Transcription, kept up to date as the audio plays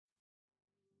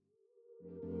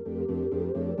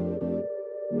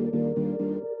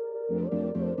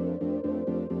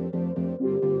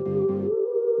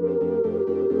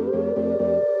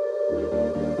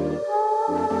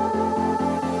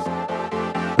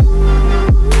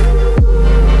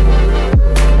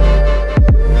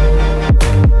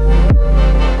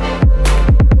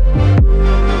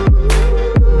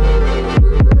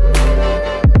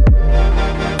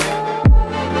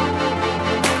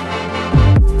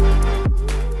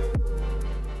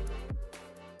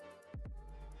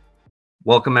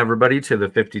Welcome, everybody, to the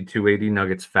 5280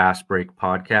 Nuggets Fast Break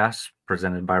podcast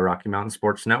presented by Rocky Mountain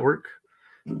Sports Network.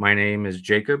 My name is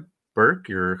Jacob Burke,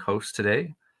 your host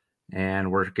today,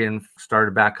 and we're getting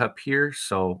started back up here.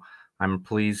 So I'm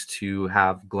pleased to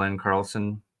have Glenn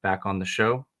Carlson back on the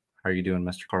show. How are you doing,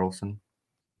 Mr. Carlson?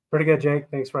 Pretty good, Jake.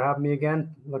 Thanks for having me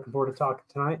again. Looking forward to talking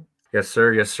tonight. Yes,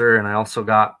 sir. Yes, sir. And I also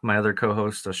got my other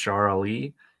co-host, Ashar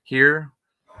Ali, here,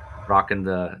 rocking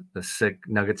the sick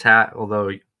Nuggets hat, although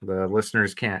the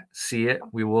listeners can't see it.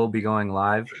 We will be going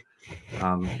live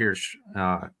here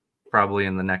probably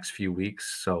in the next few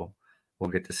weeks, so we'll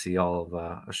get to see all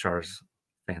of Ashar's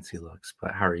fancy looks.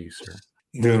 But how are you, sir?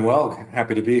 Doing well.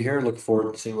 Happy to be here. Look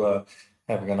forward to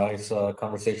having a nice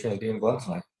conversation with you and Glenn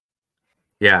tonight.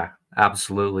 Yeah,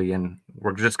 absolutely. And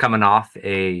we're just coming off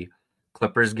a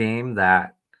Clippers game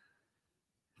that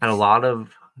had a lot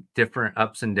of different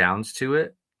ups and downs to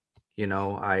it. You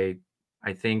know, I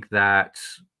think that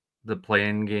the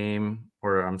play-in game,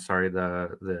 or I'm sorry,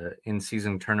 the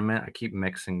in-season tournament, I keep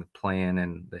mixing the play-in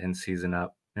and the in-season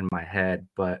up in my head,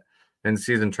 but the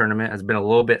in-season tournament has been a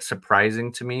little bit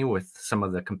surprising to me with some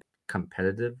of the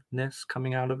competitiveness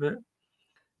coming out of it.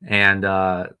 And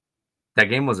that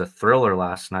game was a thriller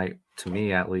last night, to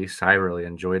me at least. I really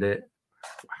enjoyed it.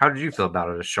 How did you feel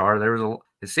about it, Ashar?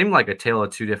 It seemed like a tale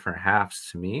of two different halves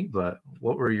to me, but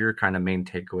what were your kind of main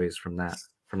takeaways from that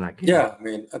game? Yeah, I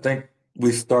mean, I think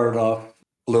we started off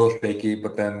a little shaky,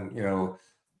 but then,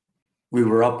 we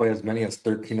were up by as many as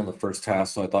 13 in the first half,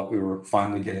 so I thought we were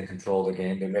finally getting control of the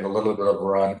game. They made a little bit of a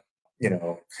run,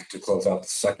 to close out the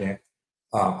second.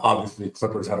 Obviously,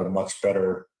 Clippers had a much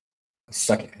better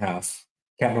second half.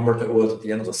 Can't remember if it was at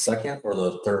the end of the second or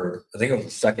the third. I think it was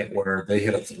the second where they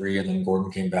hit a three and then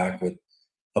Gordon came back with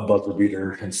a buzzer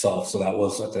beater himself. So that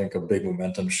was, I think, a big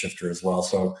momentum shifter as well.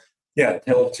 So, yeah,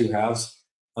 tale of two halves.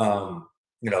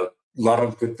 A lot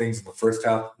of good things in the first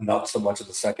half, not so much in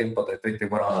the second, but I think they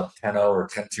went on a 10-0 or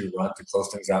 10-2 run to close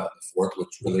things out in the fourth, which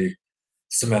really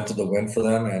cemented the win for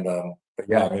them. And, but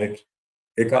yeah, I mean,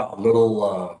 it got a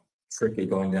little tricky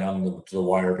going down to the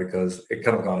wire because it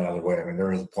could have gone the other way. I mean, there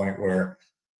was a point where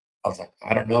I was like,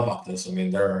 I don't know about this. I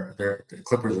mean, the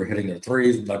Clippers were hitting their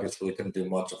threes. The Nuggets really couldn't do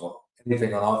much of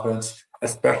anything on offense,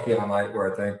 especially on a night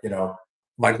where I think,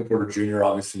 Michael Porter Jr.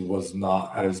 obviously was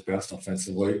not at his best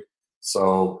offensively.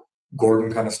 So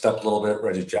Gordon kind of stepped a little bit.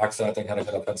 Reggie Jackson, I think, had a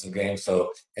good offensive game.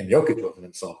 So, and Jokic wasn't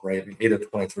himself, right? I mean, 8 of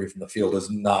 23 from the field is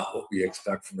not what we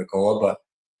expect from Nikola. But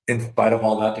in spite of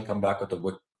all that, to come back with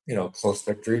a close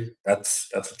victory, that's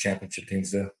what championship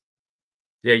teams do.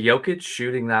 Yeah, Jokic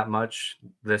shooting that much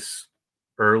this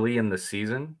early in the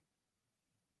season,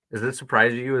 does it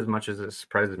surprise you as much as it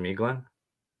surprises me, Glenn?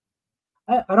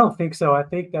 I don't think so. I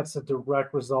think that's a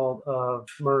direct result of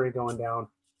Murray going down.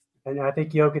 And I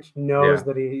think Jokic knows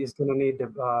that he's going to need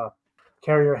to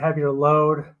carry a heavier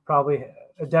load, probably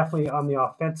definitely on the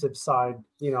offensive side,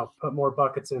 put more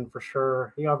buckets in for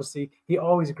sure. He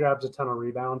always grabs a ton of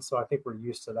rebounds, so I think we're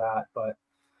used to that. But,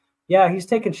 yeah, he's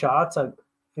taking shots.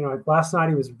 Last night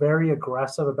he was very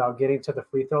aggressive about getting to the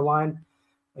free throw line.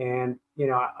 And,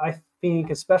 I think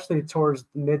especially towards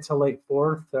mid to late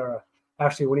fourth,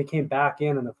 actually when he came back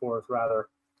in the fourth, rather,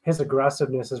 his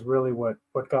aggressiveness is really what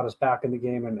got us back in the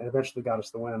game and eventually got us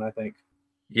the win, I think.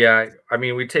 Yeah, I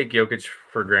mean, we take Jokic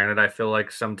for granted, I feel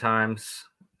like sometimes.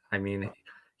 I mean,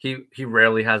 he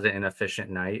rarely has an inefficient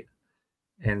night.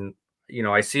 And,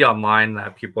 I see online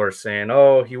that people are saying,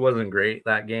 oh, he wasn't great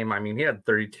that game. I mean, he had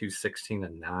 32, 16,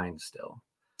 and 9 still.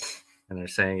 And they're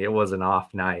saying it was an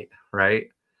off night, right?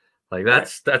 Like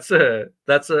that's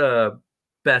a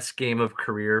best game of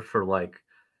career for like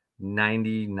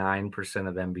 99%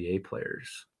 of NBA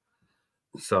players.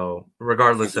 So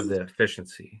regardless of the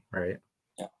efficiency, right?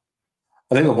 Yeah.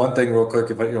 I think the one thing real quick,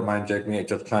 if you don't mind, Jake, me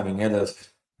just chiming in, is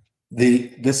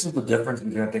this is the difference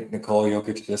between, I think, Nikola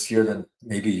Jokic this year than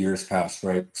maybe years past,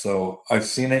 right? So I've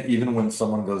seen it even when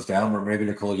someone goes down, where maybe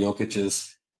Nikola Jokic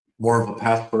is more of a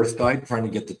pass first guy trying to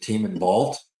get the team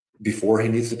involved before he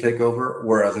needs to take over.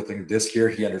 Whereas I think this year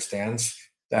he understands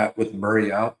that with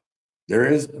Murray out,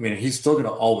 he's still going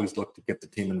to always look to get the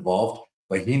team involved,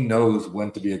 but he knows when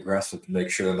to be aggressive to make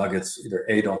sure the Nuggets either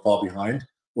A, don't fall behind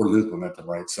or lose momentum,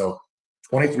 right? So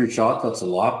 23 shots, that's a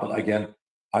lot, but again,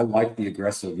 I like the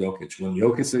aggressive Jokic. When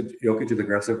Jokic is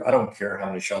aggressive, I don't care how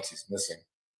many shots he's missing.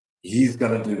 He's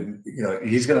going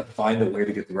to find a way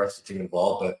to get the rest of the team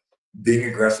involved, but being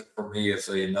aggressive for me is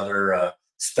another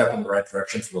step in the right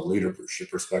direction from a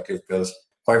leadership perspective, because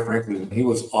quite frankly, when he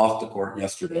was off the court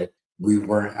yesterday, we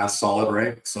weren't as solid,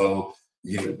 right? So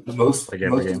most of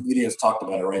the media has talked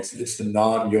about it, right? So it's the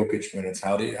non-Jokic minutes.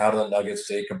 How do the Nuggets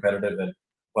stay competitive, and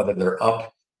whether they're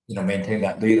up, maintain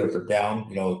that lead. If they're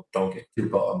down, don't get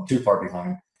too far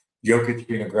behind. Jokic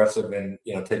being aggressive and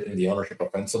taking the ownership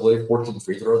offensively, 14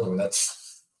 free throws.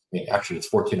 Actually it's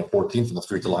 14 of 14 from the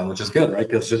free throw line, which is good, right?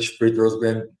 Because his free throws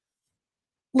been a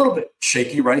little bit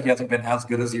shaky, right? He hasn't been as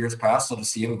good as years past. So to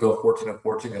see him go 14 of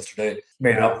 14 yesterday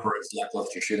made up for his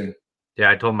lackluster shooting. Yeah,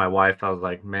 I told my wife, I was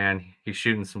like, man, he's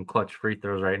shooting some clutch free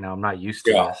throws right now. I'm not used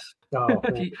to this.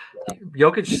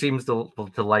 Jokic seems to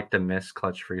like to miss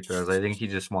clutch free throws. I think he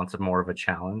just wants more of a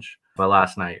challenge. But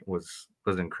last night was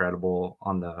incredible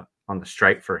on the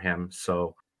stripe for him.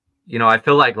 So, I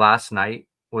feel like last night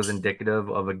was indicative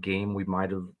of a game we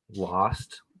might have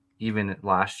lost even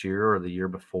last year or the year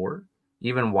before.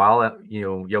 Even while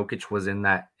Jokic was in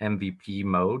that MVP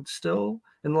mode still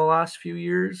in the last few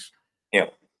years. Yeah.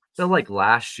 I feel like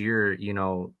last year,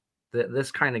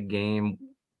 this kind of game,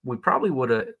 we probably would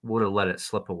have let it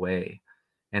slip away.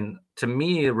 And to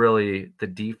me, really, the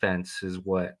defense is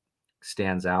what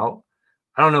stands out.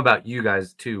 I don't know about you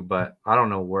guys too, but I don't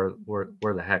know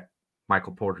where the heck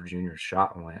Michael Porter Jr.'s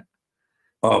shot went.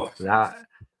 Oh, that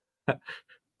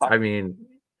I mean,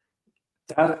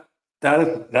 that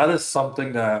is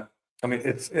something that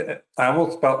I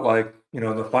almost felt like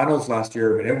the finals last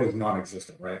year. It was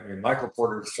non-existent, right? Michael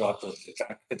Porter's shot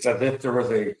it's as if there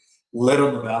was a lid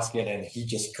on the basket and he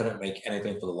just couldn't make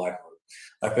anything for the life of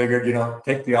it. I figured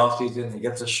take the offseason, he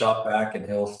gets a shot back, and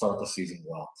he'll start the season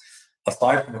well.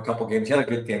 Aside from a couple games, he had a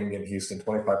good game in Houston,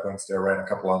 25 points there, right? And a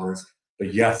couple others,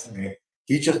 but yes,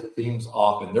 he just seems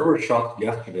off. And there were shots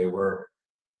yesterday where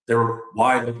there were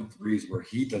wide open threes where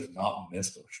he does not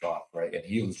miss those shots, right? And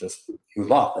he was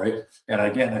off, right? And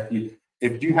again,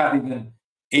 if you have even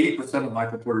 80% of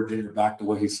Michael Porter Jr. back to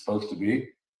what he's supposed to be,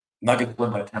 Nuggets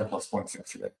win by 10 plus points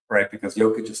yesterday, right? Because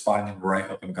Jokic is finding the right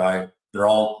open guy. They're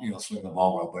all swinging the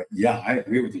ball well. But yeah, I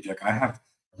agree with you, Jack. I have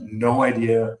no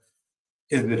idea.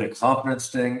 Is it a confidence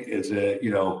thing? Is it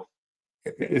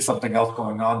is something else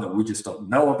going on that we just don't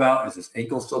know about? Is his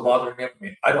ankle still bothering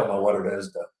him? I don't know what it is,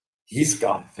 but he's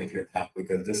got to figure it out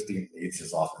because this team needs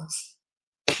his offense.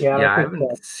 Yeah, I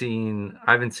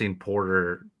haven't seen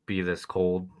Porter be this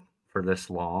cold for this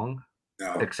long,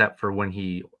 except for when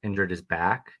he injured his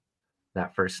back.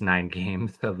 That first 9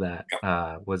 games of that,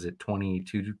 was it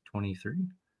 22, 23?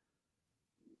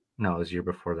 No, it was the year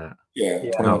before that.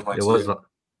 Yeah. No, it was,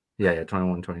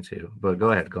 21, 22. But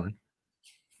go ahead, Glenn.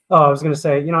 Oh, I was going to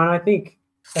say, and I think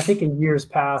in years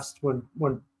past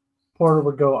when Porter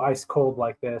would go ice cold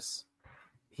like this,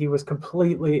 he was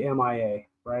completely MIA,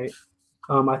 right?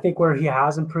 I think where he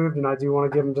has improved, and I do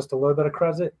want to give him just a little bit of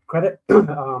credit.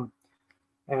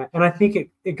 And I think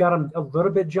it got him a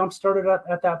little bit jump started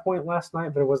at that point last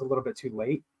night, but it was a little bit too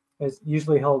late. As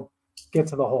usually he'll get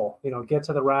to the hole, get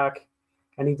to the rack,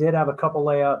 and he did have a couple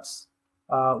layups.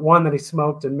 One that he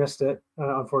smoked and missed it,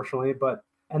 unfortunately,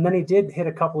 and then he did hit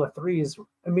a couple of threes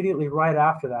immediately right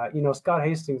after that. Scott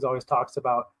Hastings always talks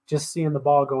about just seeing the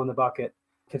ball go in the bucket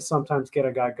can sometimes get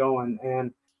a guy going,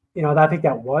 and I think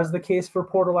that was the case for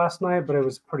Porter last night, but it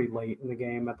was pretty late in the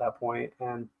game at that point,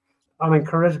 and I'm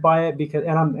encouraged by it because,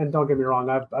 and don't get me wrong,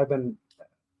 I've been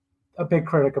a big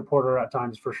critic of Porter at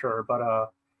times for sure,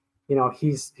 but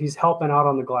he's helping out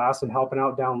on the glass and helping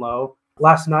out down low.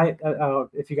 Last night,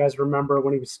 if you guys remember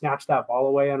when he snatched that ball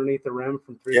away underneath the rim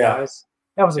from 3 guys,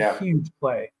 that was a huge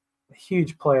play,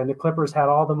 and the Clippers had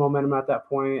all the momentum at that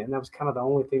point, and that was kind of the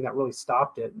only thing that really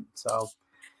stopped it. So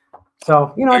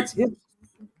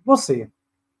we'll see.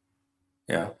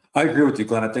 Yeah, I agree with you,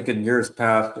 Glenn. I think in years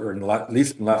past, or at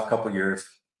least in the last couple of years,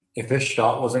 if his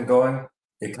shot wasn't going,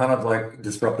 it kind of like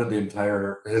disrupted his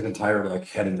entire like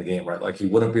head in the game, right? Like he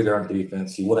wouldn't be there on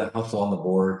defense, he wouldn't hustle on the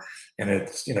board, and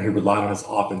it's he relied on his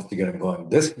offense to get him going.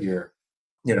 This year,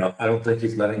 I don't think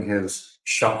he's letting his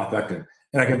shot affect him.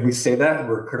 And again, we say that and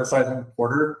we're criticizing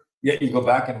Porter, yet you go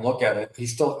back and look at it,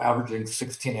 he's still averaging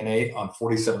 16 and 8 on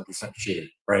 47% shooting,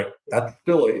 right? That's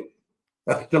still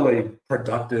a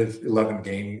productive 11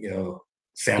 game,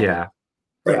 sample. Yeah.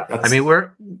 Right.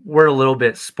 We're a little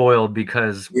bit spoiled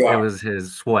because it was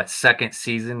his second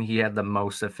season. He had the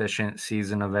most efficient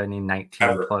season of any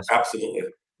 19 plus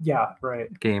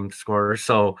game scorer.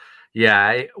 So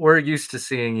we're used to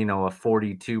seeing, a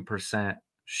 42%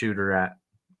 shooter at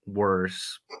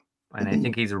worst. And I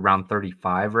think he's around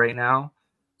 35 right now.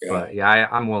 Yeah. But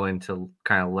I'm willing to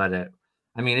kind of let it.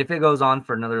 If it goes on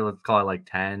for another, let's call it like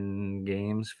 10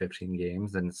 games, 15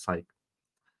 games, then it's like,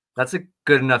 that's a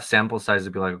good enough sample size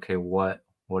to be like, okay, what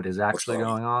is actually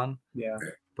going on? Yeah.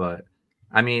 But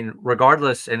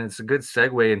regardless, and it's a good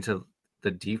segue into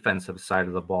the defensive side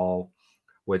of the ball,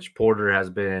 which Porter has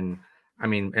been,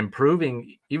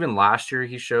 improving. Even last year,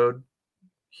 he showed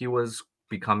he was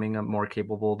becoming a more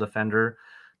capable defender.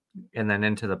 And then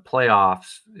into the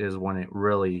playoffs is when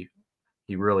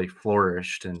he really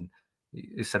flourished, and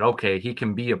he said, okay, he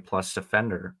can be a plus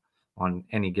defender on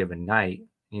any given night.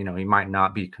 He might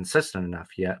not be consistent enough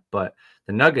yet, but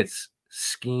the Nuggets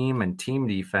scheme and team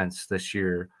defense this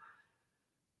year,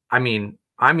 I mean,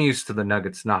 I'm used to the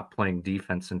Nuggets not playing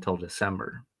defense until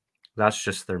December. That's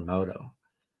just their motto.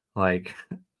 Like,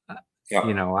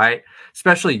 I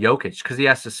especially Jokic, because he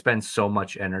has to spend so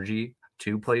much energy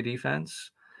to play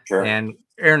defense. Sure. And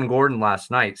Aaron Gordon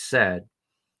last night said,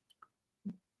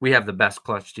 we have the best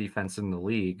clutch defense in the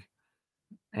league.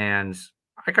 And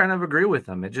I kind of agree with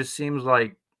him. It just seems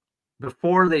like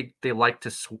before they like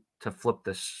to flip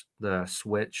the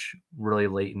switch really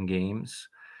late in games.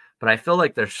 But I feel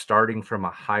like they're starting from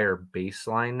a higher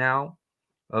baseline now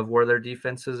of where their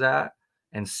defense is at,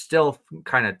 and still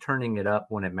kind of turning it up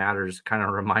when it matters. Kind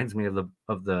of reminds me of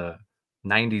the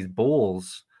 90s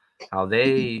Bulls, how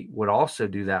they would also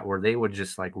do that, where they would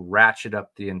just like ratchet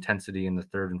up the intensity in the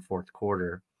third and fourth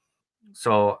quarter.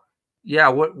 So yeah,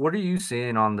 what are you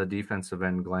seeing on the defensive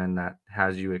end, Glenn, that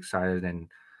has you excited, and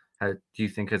do you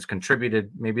think has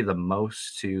contributed maybe the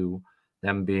most to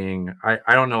them being? I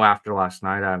don't know after last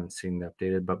night. I haven't seen the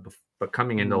updated, but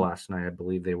coming into last night, I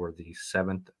believe they were the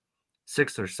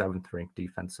sixth or seventh ranked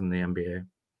defense in the NBA.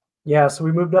 Yeah, so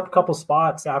we moved up a couple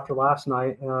spots after last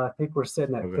night. I think we're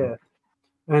sitting at fifth.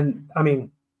 And I mean,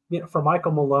 for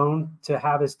Michael Malone to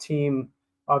have his team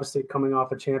obviously coming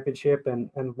off a championship and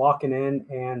locking in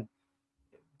and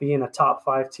being a top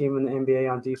 5 team in the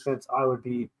NBA on defense, I would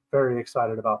be very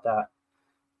excited about that.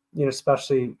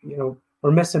 Especially,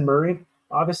 we're missing Murray,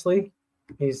 obviously.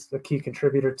 He's a key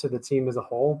contributor to the team as a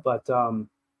whole. But,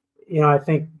 I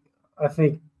think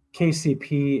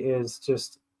KCP is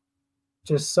just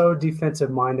so defensive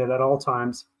minded at all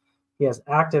times. He has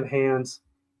active hands.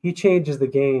 He changes the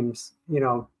games,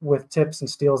 with tips and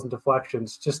steals and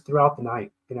deflections just throughout the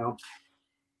night,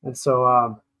 And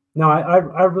so, no,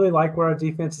 I really like where our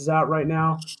defense is at right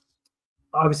now.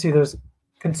 Obviously, there's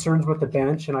concerns with the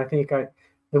bench, and I think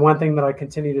the one thing that I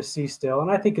continue to see still, and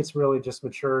I think it's really just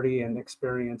maturity and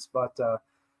experience, but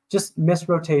just missed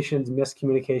rotations,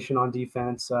 miscommunication on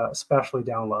defense, especially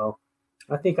down low.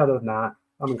 I think other than that,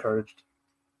 I'm encouraged.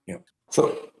 Yeah.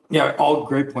 So, yeah, all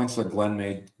great points that Glenn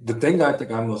made. The thing that I think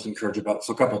I'm most encouraged about,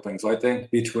 so a couple of things. I think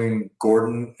between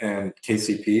Gordon and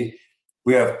KCP,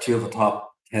 we have 2 of the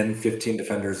top 10, 15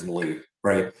 defenders in the league,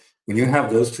 right? When you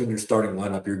have those 2 in your starting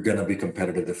lineup, you're going to be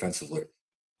competitive defensively.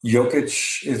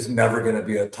 Jokic is never going to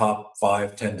be a top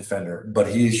 5, 10 defender, but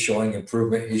he's showing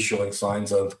improvement. He's showing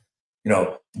signs of,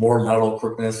 more lateral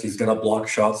quickness. He's going to block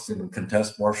shots and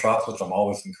contest more shots, which I'm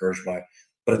always encouraged by.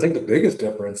 But I think the biggest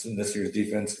difference in this year's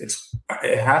defense,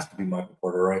 it has to be Michael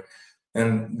Porter, right?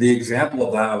 And the example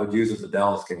of that I would use is the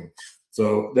Dallas game.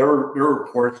 So there were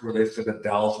reports where they said that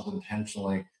Dallas was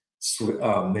intentionally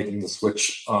making the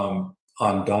switch on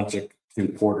Doncic to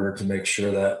Porter to make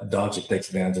sure that Doncic takes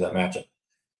advantage of that matchup.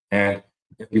 And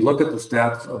if you look at the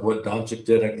stats of what Doncic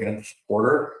did against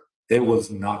Porter, it was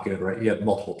not good, right? He had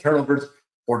multiple turnovers.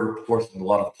 Porter forced a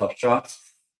lot of tough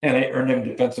shots. And it earned him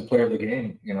Defensive Player of the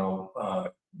Game,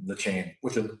 the chain,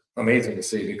 which is amazing to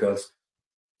see, because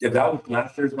if that was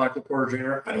last year's Michael Porter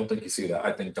Jr., I don't think you see that.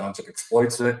 I think Doncic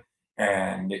exploits it,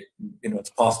 and it's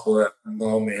possible that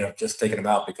Malone may have just taken him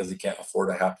out because he can't afford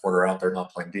to have Porter out there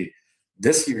not playing D.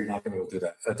 This year, you're not going to be able to do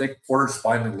that. I think Porter's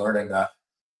finally learning that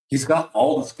he's got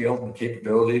all the skills and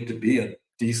capability to be a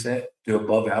decent to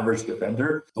above average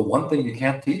defender. The one thing you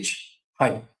can't teach,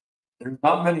 height. There's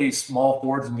not many small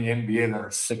forwards in the NBA that are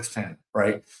 6'10",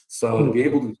 right? So to be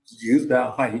able to use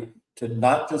that height to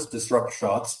not just disrupt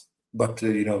shots, but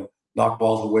to, knock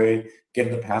balls away, get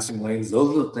into passing lanes,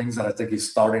 those are the things that I think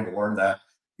he's starting to learn, that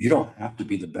you don't have to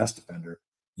be the best defender.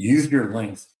 Use your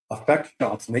length, affect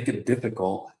shots, make it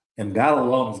difficult, and that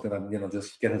alone is going to,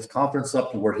 just get his confidence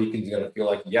up to where he can feel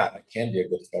like, yeah, I can be a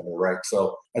good defender, right?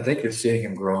 So I think you're seeing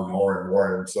him grow more and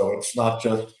more. And so it's not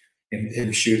just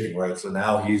in shooting, right? So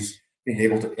now he's being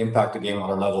able to impact the game on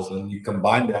other levels, and you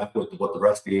combine that with what the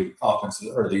rest of the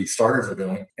offenses or the starters are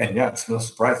doing, and yeah, it's no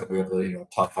surprise that we have the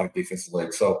top 5 defensive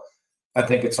league. So I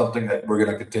think it's something that we're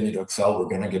going to continue to excel. We're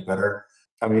going to get better.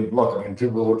 I mean, look,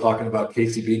 people were talking about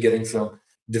KCP getting some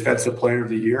Defensive Player of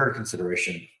the Year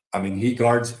consideration. I mean, he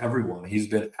guards everyone. He's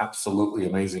been absolutely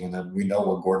amazing, and then we know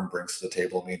what Gordon brings to the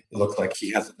table. I mean, it looks like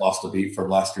he hasn't lost a beat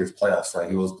from last year's playoffs, right?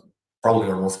 He was probably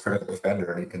our most critical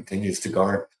defender, and he continues to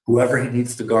guard whoever he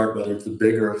needs to guard, whether it's a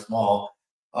big or a small.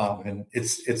 And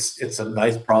it's a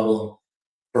nice problem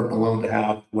for Malone to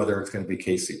have, whether it's going to be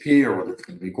KCP or whether it's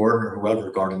going to be Gordon or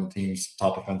whoever guarding the team's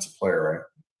top offensive player,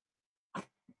 right?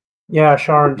 Yeah,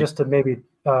 Sharon, just to maybe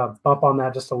bump on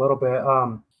that just a little bit.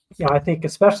 I think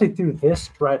especially through this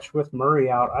stretch with Murray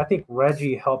out, I think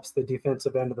Reggie helps the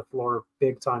defensive end of the floor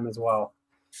big time as well.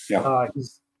 Yeah.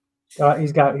 He's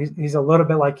a little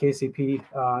bit like KCP,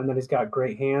 and then he's got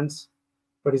great hands,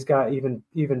 but he's got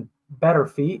even better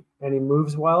feet, and he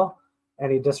moves well,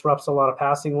 and he disrupts a lot of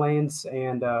passing lanes,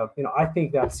 and I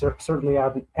think that's certainly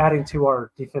adding to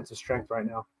our defensive strength right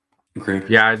now. Agreed.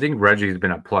 Yeah, I think Reggie's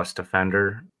been a plus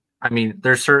defender. I mean,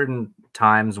 there's certain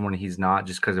times when he's not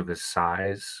just because of his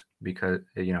size, because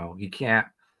he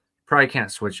probably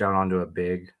can't switch out onto a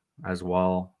big as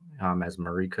well as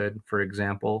Murray could, for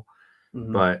example.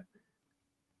 Mm-hmm. But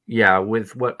yeah,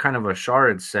 with what kind of Ashar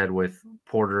had said with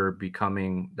Porter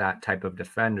becoming that type of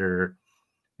defender,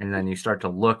 and then you start to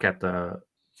look at the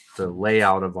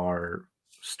layout of our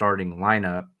starting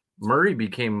lineup, Murray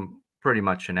became pretty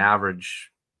much an average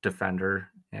defender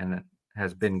and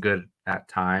has been good at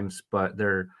times, but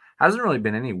there hasn't really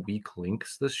been any weak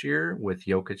links this year with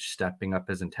Jokic stepping up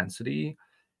his intensity.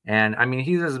 And I mean,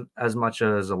 he's as much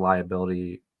as a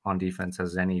liability on defense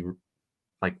as any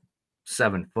like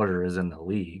 7-footer is in the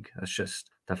league. That's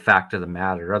just the fact of the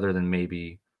matter, other than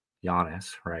maybe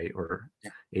Giannis, right? Or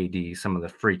AD, some of the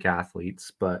freak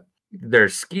athletes, but their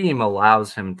scheme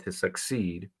allows him to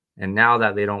succeed. And now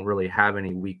that they don't really have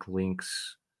any weak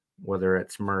links, whether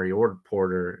it's Murray or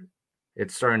Porter,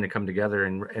 it's starting to come together.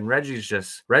 And Reggie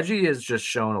has just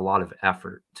shown a lot of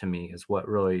effort to me, is what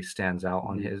really stands out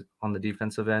on the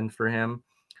defensive end for him.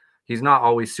 He's not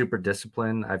always super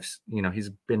disciplined. He's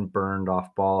been burned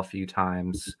off ball a few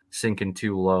times, sinking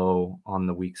too low on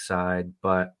the weak side,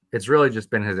 but it's really just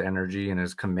been his energy and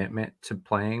his commitment to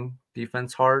playing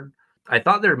defense hard. I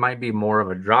thought there might be more of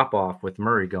a drop off with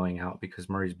Murray going out, because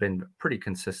Murray's been a pretty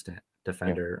consistent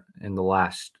defender in the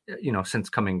last, since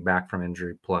coming back from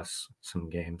injury plus some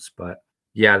games. But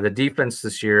yeah, the defense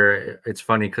this year, it's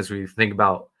funny because we think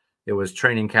about, it was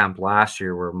training camp last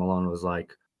year where Malone was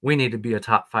like, we need to be a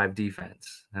top 5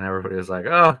 defense. And everybody was like,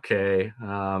 oh, okay.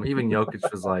 Even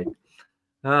Jokic was like,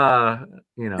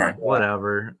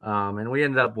 whatever. And we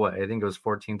ended up, I think it was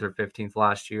 14th or 15th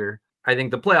last year. I think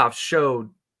the playoffs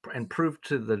showed and proved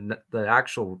to the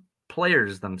actual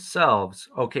players themselves,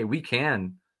 okay, we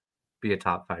can be a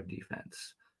top 5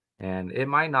 defense. And it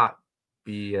might not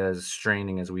be as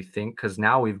straining as we think, because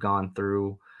now we've gone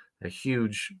through a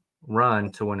huge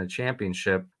run to win a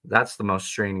championship. That's the most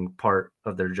straining part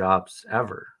of their jobs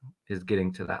ever, is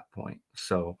getting to that point.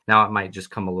 So now it might just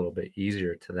come a little bit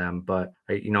easier to them. But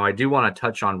I do want to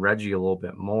touch on Reggie a little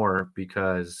bit more,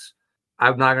 because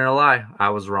I'm not gonna lie, I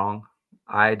was wrong.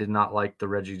 I did not like the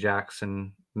Reggie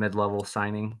Jackson mid-level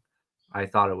signing. I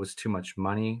thought it was too much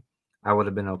money. I would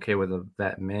have been okay with a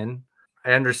vet min.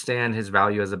 I understand his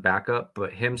value as a backup,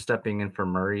 but him stepping in for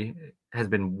Murray has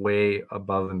been way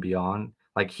above and beyond.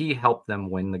 Like, he helped them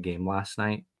win the game last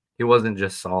night. He wasn't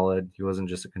just solid. He wasn't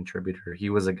just a contributor. He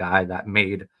was a guy that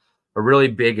made a really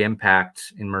big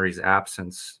impact in Murray's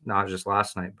absence, not just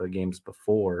last night, but games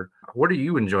before. What are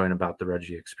you enjoying about the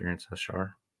Reggie experience,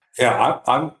 Ashar? Yeah,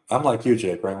 I'm like you,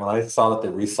 Jake, right? When I saw that they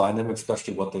re-signed him,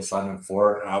 especially what they signed him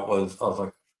for, I was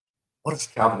like, what is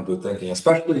Calvin Booth thinking?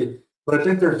 Especially, but I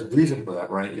think there's reason for that,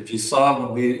 right? If you saw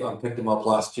when we picked him up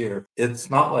last year, it's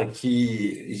not like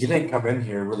he didn't come in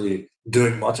here really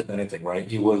doing much of anything, right?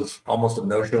 He was almost a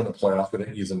no-show in the playoffs. We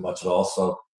didn't use him much at all.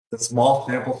 So the small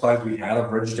sample size we had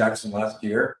of Reggie Jackson last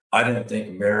year, I didn't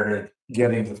think merited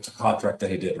getting the contract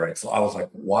that he did, right? So I was like,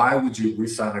 why would you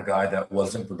re-sign a guy that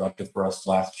wasn't productive for us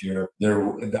last year?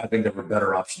 I think there were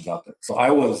better options out there. So I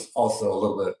was also a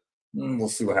little bit, we'll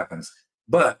see what happens.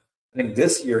 But I think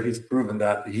this year he's proven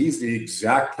that he's the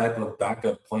exact type of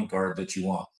backup point guard that you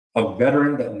want. A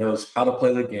veteran that knows how to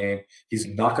play the game. He's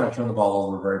not going to turn the ball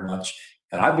over very much.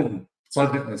 And I've been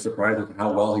pleasantly surprised with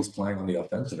how well he's playing on the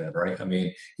offensive end, right? I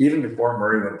mean, even before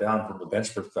Murray went down from the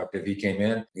bench perspective, he came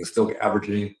in, he was still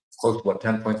averaging close to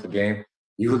 10 points a game.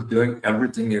 He was doing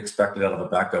everything you expected out of a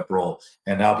backup role.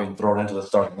 And now being thrown into the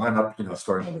starting lineup,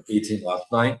 starting with 18 last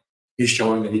night, he's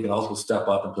showing that he can also step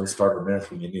up and play starter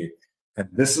minutes when you need. And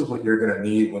this is what you're going to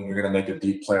need when you're going to make a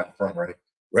deep playoff run, right?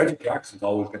 Reggie Jackson's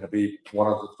always going to be one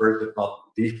of the first, if not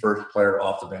the first player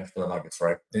off the bench for the Nuggets,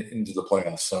 right, into the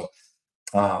playoffs. So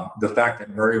the fact that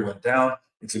Murray went down,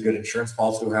 it's a good insurance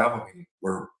policy to have. I mean,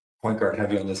 we're point guard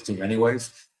heavy on this team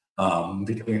anyways,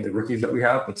 between the rookies that we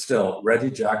have. But still,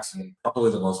 Reggie Jackson,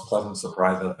 probably the most pleasant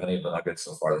surprise of any of the Nuggets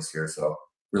so far this year. So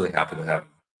really happy to have him.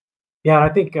 Yeah, and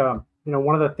I think,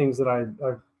 one of the things that I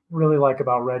really like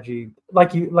about Reggie,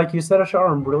 like you said, Ashar,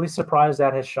 I'm really surprised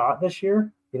at his shot this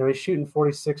year. He's shooting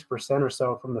 46% or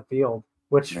so from the field.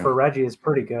 which for Reggie is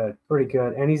pretty good.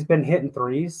 And he's been hitting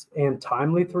threes and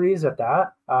timely threes at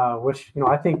that, which,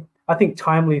 I think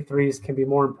timely threes can be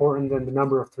more important than the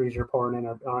number of threes you're pouring in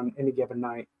on any given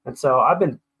night. And so I've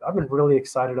been really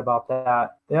excited about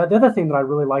that. The other thing that I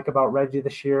really like about Reggie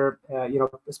this year,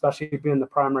 especially being the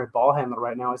primary ball handler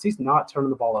right now, is he's not turning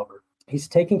the ball over. He's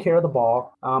taking care of the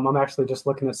ball. I'm actually just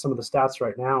looking at some of the stats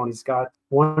right now, and he's got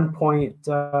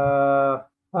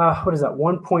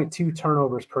 1.2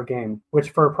 turnovers per game, which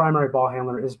for a primary ball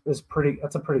handler is pretty.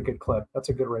 That's a pretty good clip. That's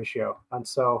a good ratio. And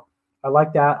so I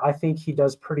like that. I think he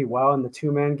does pretty well in the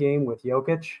 2-man game with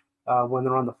Jokic when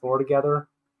they're on the floor together.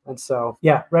 And so,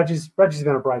 yeah, Reggie's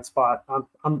been a bright spot.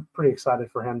 I'm pretty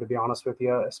excited for him, to be honest with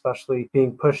you, especially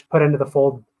being put into the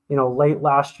fold, late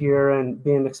last year and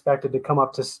being expected to come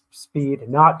up to speed,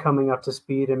 not coming up to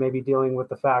speed, and maybe dealing with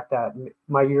the fact that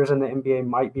my years in the NBA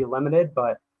might be limited,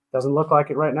 but doesn't look like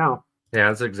it right now. Yeah,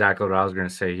 that's exactly what I was going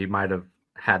to say. He might have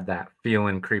had that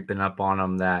feeling creeping up on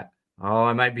him that,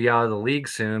 I might be out of the league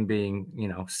soon, being,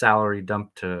 salary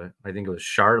dumped to, I think it was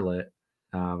Charlotte,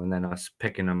 and then us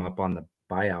picking him up on the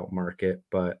buyout market.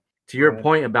 But to your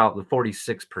point about the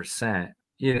 46%,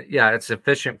 it's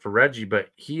efficient for Reggie, but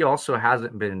he also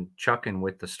hasn't been chucking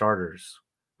with the starters,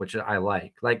 which I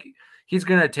like. Like, he's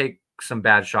going to take some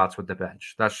bad shots with the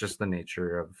bench. That's just the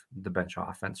nature of the bench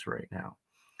offense right now.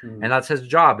 Mm-hmm. And that's his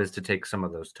job, is to take some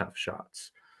of those tough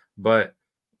shots. But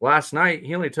last night,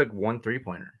 he only took 1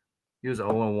 3-pointer. He was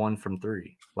 0-1 from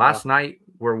 3. Last night,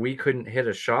 where we couldn't hit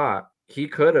a shot, he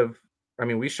could have. I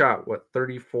mean, we shot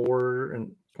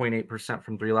 34.8%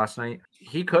 from 3 last night.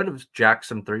 He could have jacked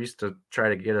some threes to try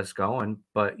to get us going,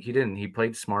 but he didn't. He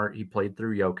played smart. He played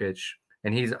through Jokic,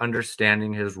 and he's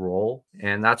understanding his role.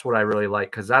 And that's what I really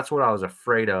like, because that's what I was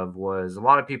afraid of. Was a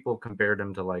lot of people compared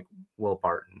him to like Will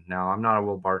Barton. Now, I'm not a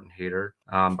Will Barton hater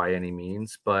by any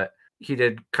means, but he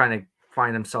did kind of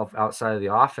find himself outside of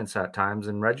the offense at times,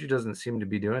 and Reggie doesn't seem to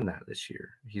be doing that this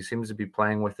year. He seems to be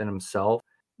playing within himself,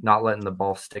 not letting the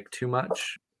ball stick too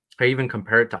much. I even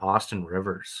compare it to Austin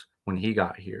Rivers when he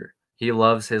got here. He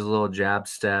loves his little jab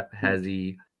step,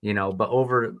 but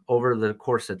over the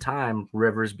course of time,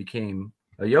 Rivers became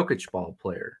a Jokic ball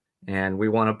player, and we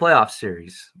won a playoff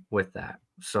series with that.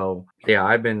 So yeah,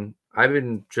 I've been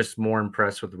just more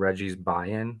impressed with Reggie's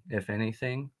buy-in, if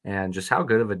anything, and just how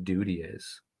good of a dude he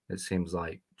is. It seems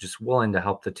like just willing to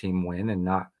help the team win and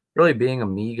not really being a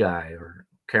me guy or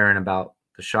caring about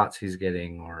the shots he's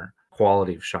getting or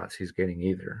quality of shots he's getting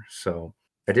either. So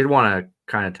I did want to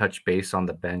kind of touch base on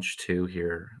the bench too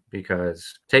here,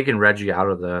 because taking Reggie out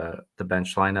of the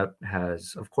bench lineup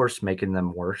has, of course, making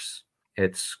them worse.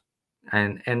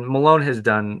 And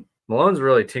Malone's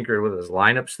really tinkered with his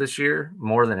lineups this year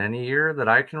more than any year that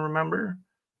I can remember,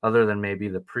 other than maybe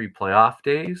the pre-playoff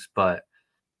days. But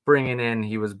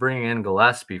he was bringing in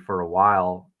Gillespie for a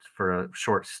while for a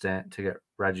short stint to get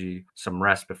Reggie some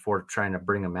rest before trying to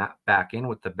bring him back in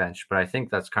with the bench. But I think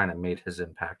that's kind of made his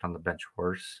impact on the bench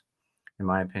worse, in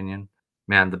my opinion.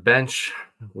 Man, the bench,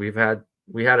 we had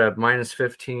a minus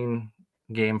 15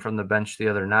 game from the bench the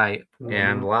other night. Mm-hmm.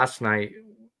 And last night,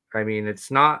 I mean,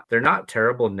 they're not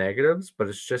terrible negatives, but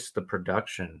it's just the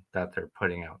production that they're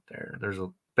putting out there. There's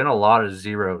been a lot of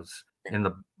zeros in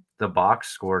the box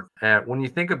score. When you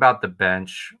think about the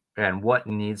bench and what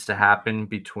needs to happen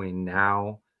between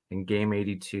now and game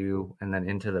 82 and then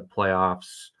into the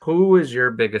playoffs, who is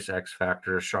your biggest X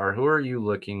factor, Shar? Who are you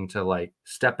looking to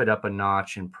step it up a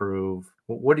notch, improve?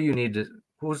 What do you need to?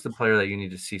 Who's the player that you need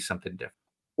to see something different?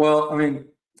 Well, I mean,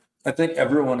 I think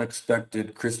everyone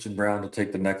expected Christian Braun to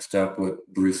take the next step with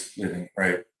Bruce leaving,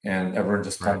 right? And everyone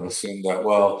just kind of assumed that,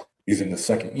 well, he's in the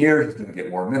second year, he's going to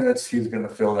get more minutes, he's going to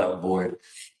fill that void.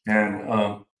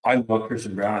 And I love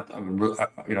Christian Braun.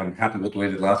 I'm happy with the way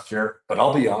he did last year. But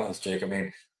I'll be honest, Jake. I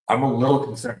mean, I'm a little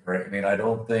concerned, right? I mean, I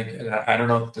don't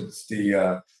know if it's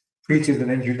the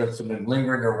preseason injury that's been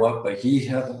lingering or what, but he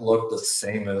hasn't looked the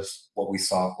same as what we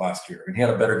saw last year. And he had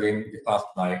a better game last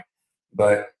night,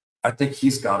 but I think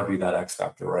he's got to be that X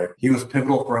factor, right? He was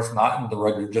pivotal for us, not in the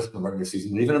regular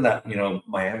season, even in that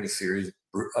Miami series.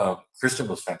 Christian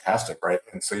was fantastic, right?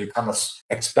 And so you kind of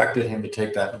expected him to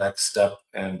take that next step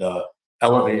and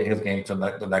elevate his game to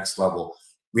the next level.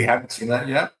 We haven't seen that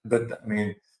yet, but I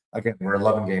mean, again, we're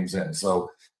 11 games in. So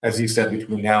as you said,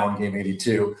 between now and game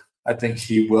 82, I think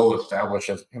he will establish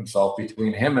himself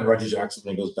between him and Reggie Jackson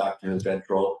when he goes back to his bench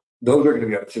role. Those are going to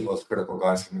be our two most critical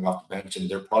guys coming off the bench, and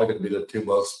they're probably going to be the two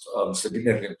most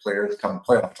significant players come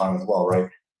playoff time as well, right?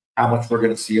 How much we're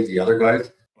going to see of the other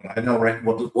guys. I know, right?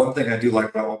 Well, one thing I do like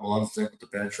about what Malone's doing with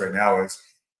the bench right now is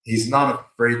he's not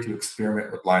afraid to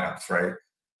experiment with lineups, right?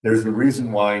 There's a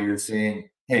reason why you're seeing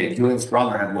hey, Julian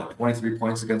Strawther had 23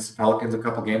 points against the Pelicans a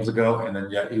couple games ago, and then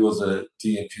yet he was a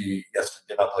DNP yesterday,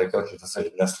 did not play a coach's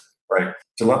decision yesterday, right?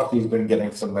 Gillespie's been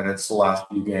getting some minutes the last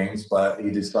few games, but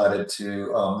he decided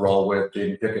to roll with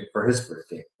Jaden Pickett for his first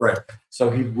game, right? So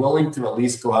he's willing to at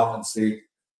least go out and see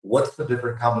what's the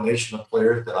different combination of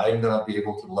players that I'm going to be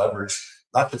able to leverage,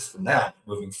 not just from now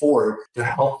moving forward, to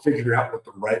help figure out what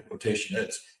the right rotation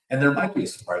is. And there might be a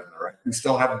surprise in there, right? We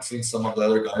still haven't seen some of the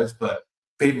other guys, but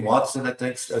Peyton Watson, I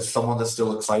think, as someone that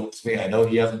still excites me. I know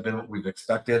he hasn't been what we've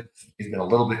expected. He's been a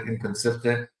little bit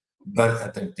inconsistent, but I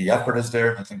think the effort is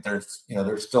there. I think there's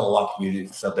still a lot to be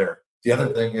said there. The other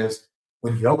thing is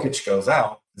when Jokic goes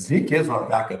out, Zeke is our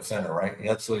backup center, right?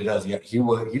 That's what he does. He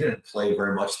didn't play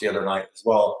very much the other night as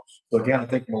well. So again, I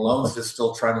think Malone's just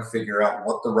still trying to figure out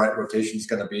what the right rotation is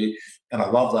going to be. And I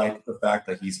love the fact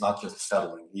that he's not just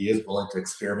settling. He is willing to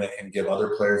experiment and give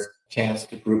other players a chance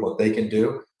to prove what they can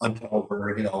do until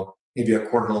we're, maybe a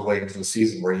quarter of the way into the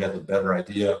season where he has a better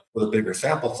idea with a bigger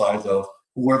sample size of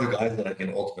who are the guys that I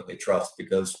can ultimately trust.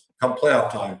 Because come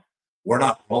playoff time, we're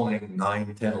not rolling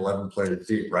 9, 10, 11 players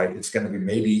deep, right? It's going to be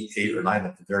maybe 8 or 9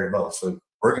 at the very most. So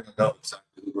we're going to know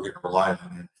exactly who we're going to rely on.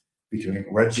 And between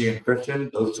Reggie and Christian,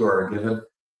 those two are given.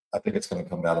 I think it's going to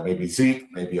come down to maybe Zeke,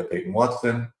 maybe a Peyton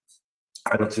Watson.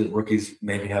 I don't see the rookies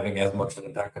maybe having as much of an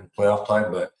impact in playoff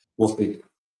time, but we'll see.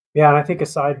 Yeah, and I think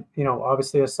aside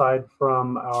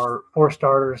from our 4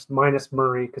 starters, minus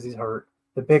Murray because he's hurt,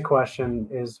 the big question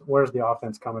is where's the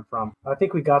offense coming from? I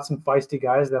think we got some feisty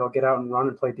guys that'll get out and run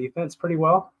and play defense pretty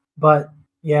well. But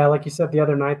yeah, like you said the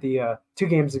other night, the 2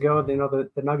 games ago,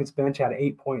 the Nuggets bench had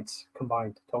 8 points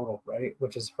combined total, right?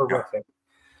 Which is horrific.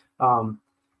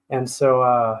 And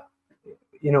so,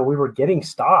 we were getting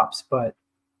stops, but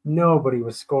nobody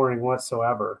was scoring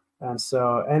whatsoever.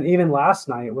 And even last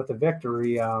night with the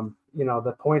victory,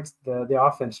 the points, the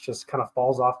offense just kind of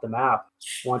falls off the map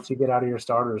once you get out of your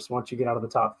starters, once you get out of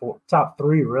the top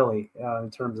 3, really, in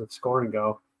terms of scoring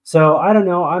go. So I don't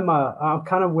know. I'm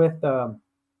kind of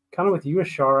with you,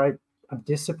 Ashar. I'm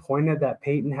disappointed that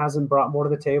Peyton hasn't brought more to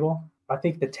the table. I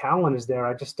think the talent is there.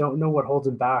 I just don't know what holds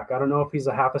him back. I don't know if he's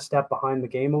a half a step behind the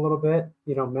game a little bit,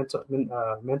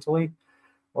 mentally,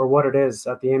 or what it is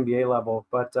at the NBA level.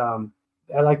 But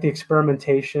I like the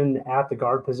experimentation at the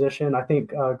guard position. I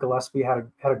think Gillespie had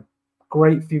a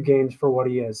great few games for what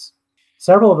he is.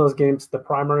 Several of those games, the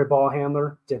primary ball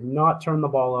handler did not turn the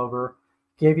ball over,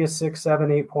 gave you 6,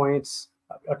 7, 8 points,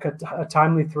 a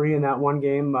timely 3 in that one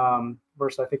game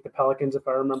versus I think the Pelicans, if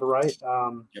I remember right.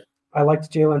 Yep. I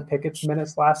liked Jalen Pickett's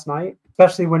minutes last night,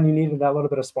 especially when you needed that little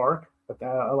bit of spark. But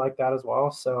I like that as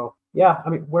well. So yeah, I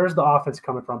mean, where's the offense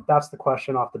coming from? That's the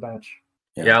question off the bench.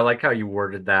 Yeah, I like how you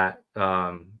worded that.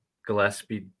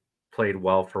 Gillespie played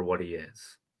well for what he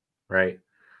is, right?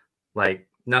 Like,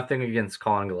 nothing against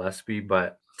Colin Gillespie,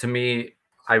 but to me,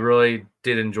 I really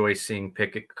did enjoy seeing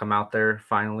Pickett come out there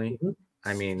finally. Mm-hmm.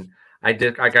 I mean, I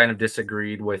kind of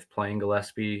disagreed with playing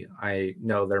Gillespie. I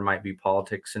know there might be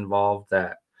politics involved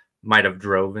that might have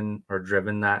driven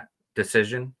that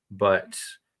decision, but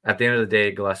at the end of the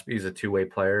day, Gillespie is a two-way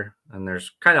player, and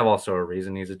there's kind of also a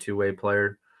reason he's a two-way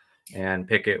player. And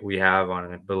Pickett we have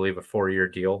on, I believe, a 4-year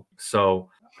deal. So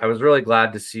I was really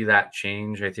glad to see that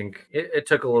change. I think it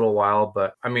took a little while,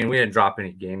 but I mean, we didn't drop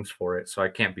any games for it, so I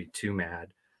can't be too mad.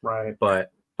 Right.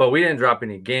 But we didn't drop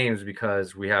any games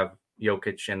because we have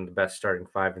Jokic and the best starting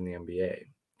 5 in the NBA.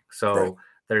 So right.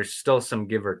 There's still some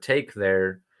give or take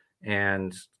there.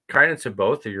 And kind of to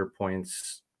both of your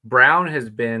points, Brown has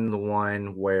been the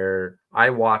one where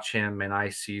I watch him and I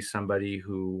see somebody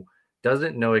who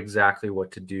doesn't know exactly what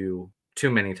to do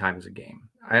too many times a game.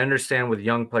 I understand with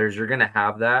young players, you're going to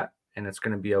have that, and it's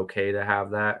going to be okay to have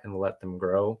that and let them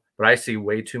grow. But I see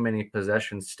way too many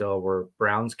possessions still where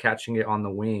Brown's catching it on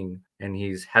the wing and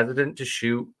he's hesitant to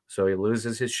shoot, so he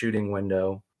loses his shooting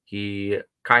window. He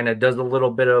kind of does a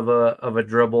little bit of a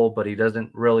dribble, but he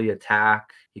doesn't really attack.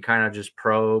 He kind of just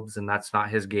probes, and that's not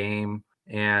his game.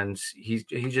 And he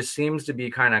just seems to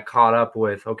be kind of caught up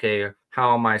with, okay,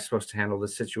 how am I supposed to handle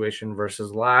this situation?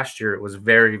 Versus last year, it was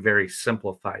very, very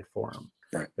simplified for him.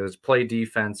 Right. It was play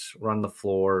defense, run the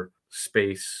floor,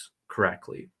 space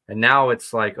correctly. And now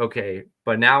it's like, okay,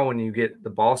 but now when you get the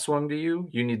ball swung to you,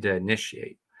 you need to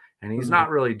initiate. And he's not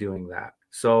really doing that.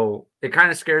 So it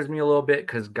kind of scares me a little bit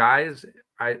because guys,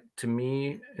 to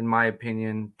me, in my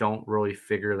opinion, don't really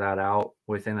figure that out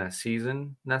within a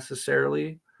season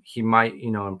necessarily. He might,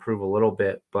 improve a little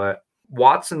bit, but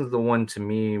Watson's the one to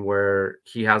me where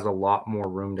he has a lot more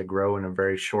room to grow in a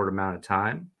very short amount of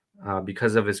time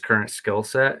because of his current skill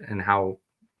set and how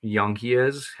young he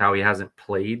is, how he hasn't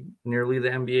played nearly the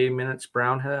NBA minutes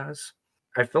Brown has.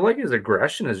 I feel like his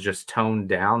aggression is just toned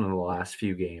down in the last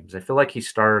few games. I feel like he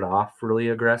started off really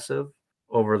aggressive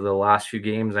over the last few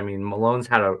games. I mean, Malone's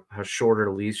had a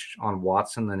shorter leash on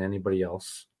Watson than anybody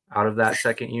else out of that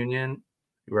second union,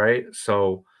 right?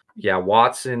 So, yeah,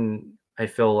 Watson, I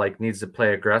feel like needs to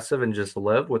play aggressive and just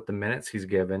live with the minutes he's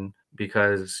given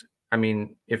because I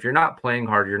mean, if you're not playing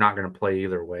hard, you're not going to play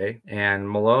either way. And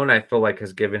Malone, I feel like,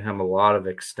 has given him a lot of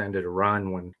extended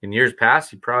run when in years past,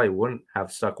 he probably wouldn't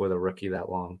have stuck with a rookie that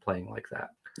long playing like that.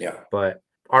 Yeah. But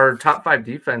our top 5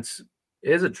 defense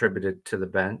is attributed to the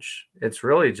bench. It's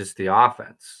really just the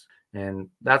offense. And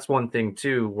that's one thing,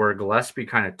 too, where Gillespie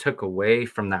kind of took away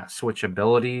from that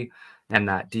switchability and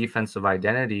that defensive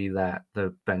identity that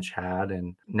the bench had.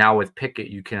 And now with Pickett,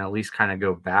 you can at least kind of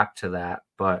go back to that.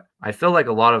 But I feel like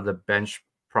a lot of the bench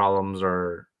problems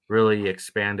are really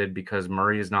expanded because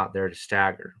Murray is not there to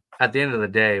stagger. At the end of the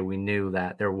day, we knew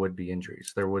that there would be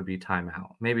injuries. There would be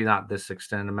timeout. Maybe not this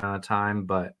extended amount of time,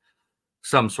 but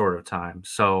some sort of time.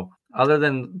 So other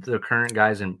than the current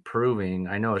guys improving,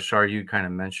 I know Ashar, you kind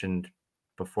of mentioned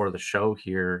before the show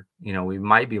here, we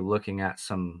might be looking at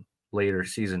some later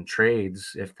season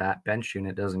trades if that bench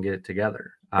unit doesn't get it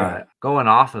together. Yeah. Going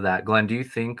off of that, Glenn, do you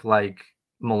think like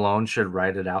Malone should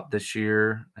write it out this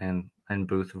year and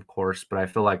Booth, of course, but I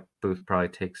feel like Booth probably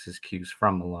takes his cues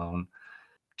from Malone.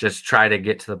 Just try to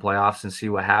get to the playoffs and see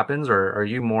what happens, or are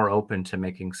you more open to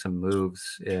making some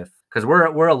moves because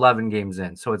we're 11 games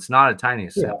in, so it's not a tiny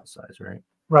sample size, right?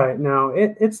 Right. No,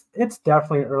 it's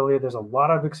definitely early. There's a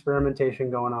lot of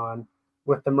experimentation going on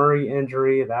with the Murray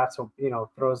injury. That's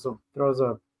throws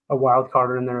a wild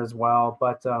card in there as well.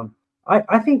 But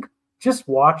I think just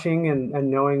watching and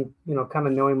knowing kind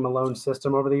of knowing Malone's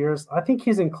system over the years, I think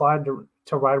he's inclined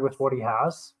to ride with what he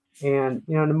has. And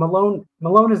Malone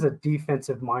is a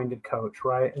defensive minded coach,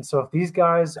 right? And so if these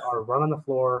guys are running the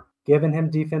floor, giving him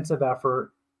defensive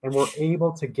effort, and we're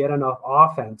able to get enough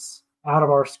offense out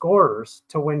of our scorers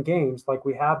to win games like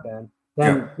we have been,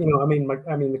 then I mean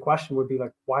the question would be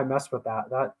like, why mess with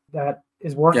that? That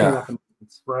is working at the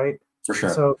moment, right? For sure.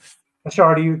 So,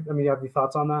 Ashar, do you have any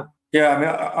thoughts on that? Yeah, I mean,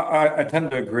 I tend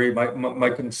to agree. My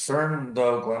concern,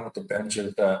 though, Glenn, with the bench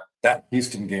is that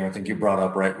Houston game, I think you brought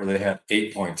up, right, where they had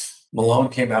 8 points. Malone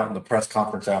came out in the press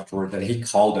conference afterward and he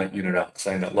called that unit out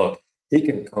saying that, look, he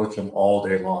can coach them all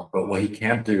day long, but what he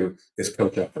can't do is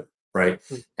coach effort, right?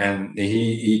 And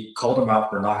he called them out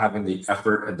for not having the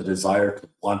effort and the desire to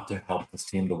want to help his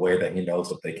team the way that he knows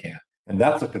that they can. And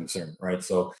that's a concern, right?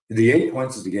 So the 8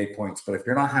 points is the 8 points, but if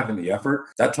you're not having the effort,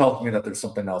 that tells me that there's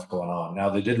something else going on. Now,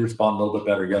 they did respond a little bit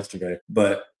better yesterday,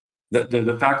 but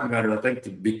the fact of the matter, I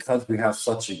think because we have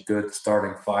such a good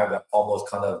starting 5 that almost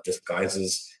kind of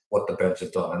disguises what the bench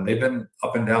has done. And they've been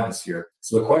up and down this year.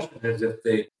 So the question is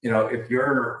if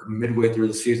you're midway through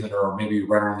the season or maybe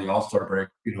right around the All-Star break,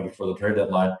 before the trade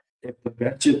deadline, if the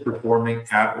bench is performing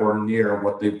at or near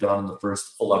what they've done in the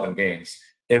first 11 games,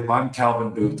 if I'm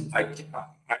Calvin Booth, I've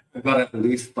got to at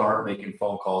least start making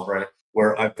phone calls, right?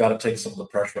 Where I've got to take some of the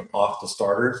pressure off the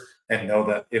starters and know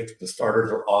that if the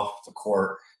starters are off the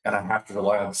court and I have to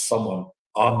rely on someone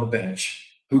on the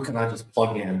bench, who can I just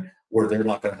plug in where they're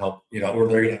not going to help, where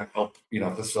they're going to help,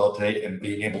 facilitate and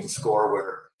being able to score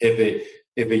where if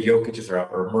a Jokic is out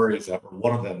or Murray is out or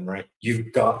one of them, right,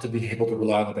 you've got to be able to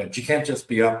rely on the bench. You can't just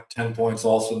be up 10 points,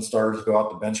 all of a sudden starters go out,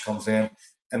 the bench comes in,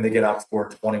 and they get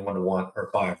outscored 21-1 or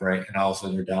 5, right? And all of a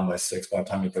sudden you're down by 6 by the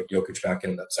time you put Jokic back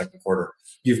in that second quarter.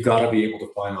 You've got to be able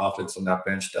to find offense on that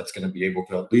bench that's going to be able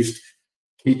to at least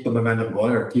keep the momentum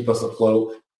going or keep us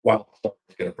afloat while the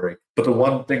starters get a break. But the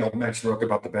one thing I'll mention real quick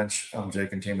about the bench,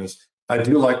 Jake and team, is I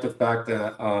do like the fact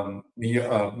that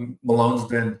Malone's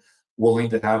been willing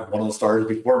to have one of the starters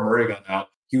before Murray got out.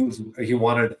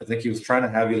 I think he was trying to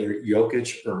have either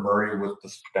Jokic or Murray with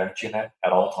the bench unit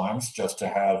at all times just to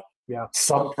have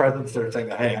some presence there saying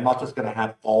that, hey, I'm not just going to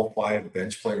have all 5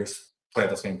 bench players play at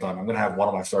the same time. I'm going to have one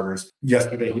of my starters.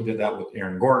 Yesterday, he did that with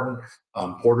Aaron Gordon.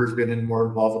 Porter's been more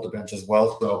involved with the bench as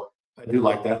well. So I do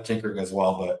like that tinkering as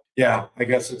well. But yeah, I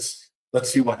guess let's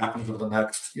see what happens over the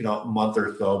next, month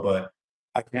or so. But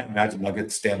I can't imagine they'll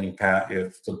get standing pat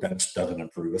if the bench doesn't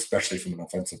improve, especially from an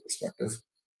offensive perspective.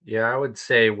 Yeah, I would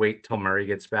say wait till Murray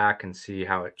gets back and see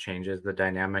how it changes the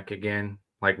dynamic again.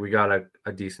 Like we got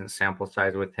a decent sample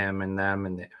size with him and them,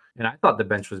 and I thought the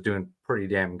bench was doing pretty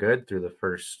damn good through the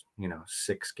first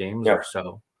 6 games or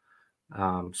so.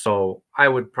 So I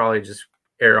would probably just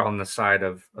err on the side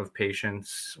of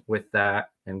patience with that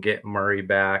and get Murray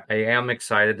back. I am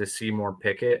excited to see more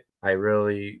Pickett. I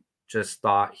really just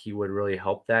thought he would really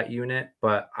help that unit,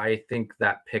 but I think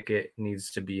that Pickett needs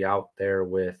to be out there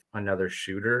with another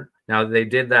shooter. Now they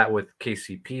did that with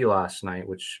KCP last night,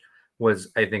 which was,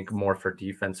 I think, more for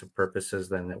defensive purposes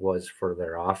than it was for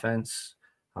their offense,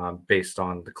 based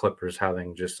on the Clippers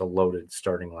having just a loaded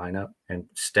starting lineup and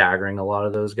staggering a lot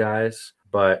of those guys.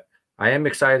 But I am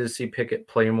excited to see Pickett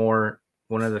play more.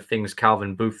 One of the things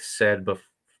Calvin Booth said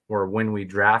before when we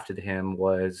drafted him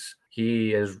was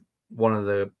he is one of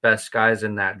the best guys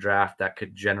in that draft that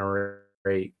could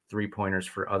generate three-pointers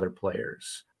for other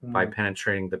players by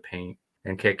penetrating the paint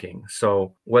and kicking.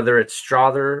 So whether it's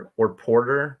Strother or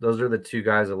Porter, those are the two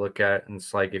guys I look at. And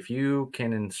it's like, if you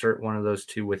can insert one of those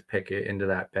two with Pickett into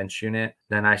that bench unit,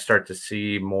 then I start to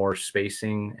see more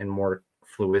spacing and more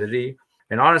fluidity.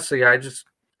 And honestly,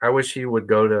 I wish he would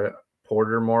go to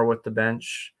Porter more with the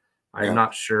bench. I'm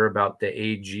not sure about the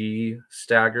AG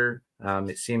stagger.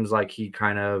 It seems like he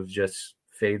kind of just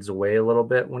fades away a little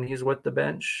bit when he's with the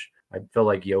bench. I feel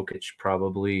like Jokic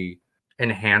probably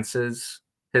enhances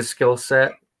his skill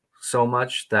set so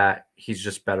much that he's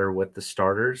just better with the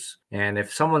starters. And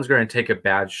if someone's going to take a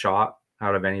bad shot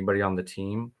out of anybody on the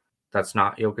team that's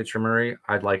not Jokic or Murray,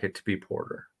 I'd like it to be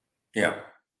Porter. Yeah,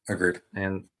 agreed.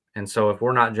 And so if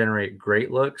we're not generating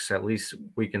great looks, at least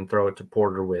we can throw it to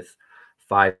Porter with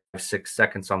 5-6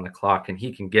 seconds on the clock, and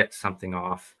he can get something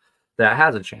off that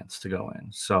has a chance to go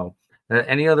in. So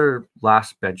any other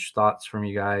last bench thoughts from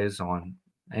you guys on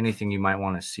anything you might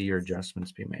want to see or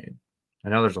adjustments be made? I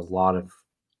know there's a lot of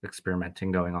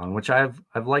experimenting going on, which I've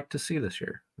liked to see this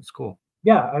year. It's cool.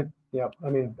 Yeah,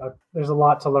 there's a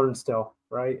lot to learn still,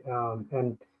 right?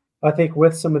 And I think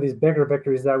with some of these bigger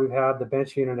victories that we've had, the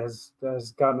bench unit has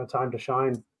gotten a time to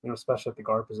shine, especially at the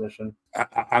guard position.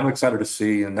 I'm excited to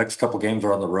see. The next couple games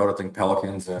are on the road. I think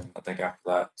Pelicans, and I think after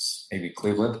that maybe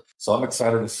Cleveland. So I'm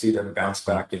excited to see them bounce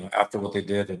back. After what they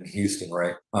did in Houston,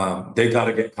 right? They got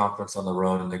to get confidence on the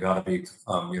road, and they got to be,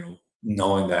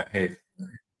 knowing that, hey,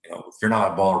 if you're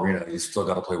not at Ball Arena, you still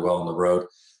got to play well on the road.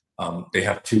 They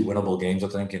have 2 winnable games, I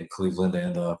think, in Cleveland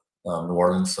and New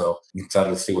Orleans. So I'm excited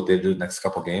to see what they do the next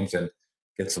couple games and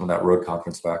get some of that road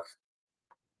confidence back.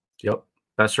 Yep.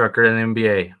 Best record in the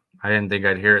NBA. I didn't think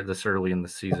I'd hear it this early in the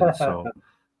season. So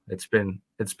it's been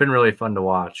really fun to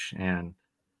watch. And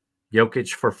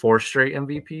Jokic for 4 straight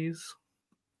MVPs.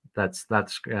 That's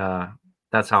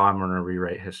how I'm going to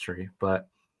rewrite history. But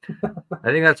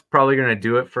I think that's probably going to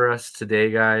do it for us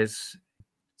today, guys.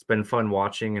 It's been fun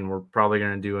watching, and we're probably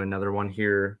going to do another one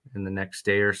here in the next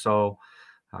day or so.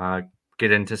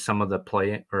 Get into some of the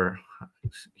play, or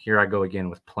here I go again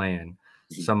with playing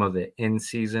some of the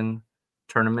in-season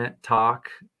tournament talk.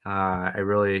 I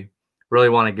really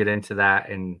want to get into that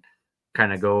and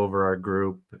kind of go over our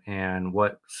group and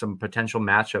what some potential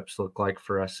matchups look like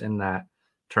for us in that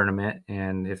tournament,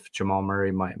 and if Jamal Murray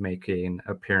might make an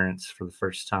appearance for the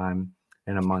first time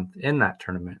in a month in that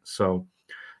tournament. So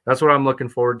that's what I'm looking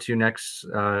forward to next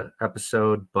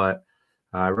episode. But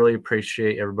I really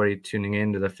appreciate everybody tuning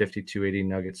in to the 5280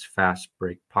 Nuggets Fast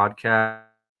Break podcast.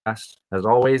 As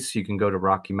always, you can go to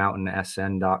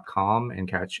RockyMountainSN.com and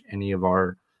catch any of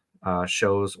our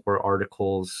shows or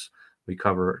articles. We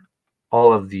cover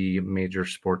all of the major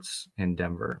sports in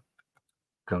Denver.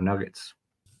 Go Nuggets.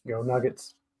 Go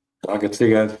Nuggets. Nuggets, see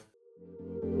you guys.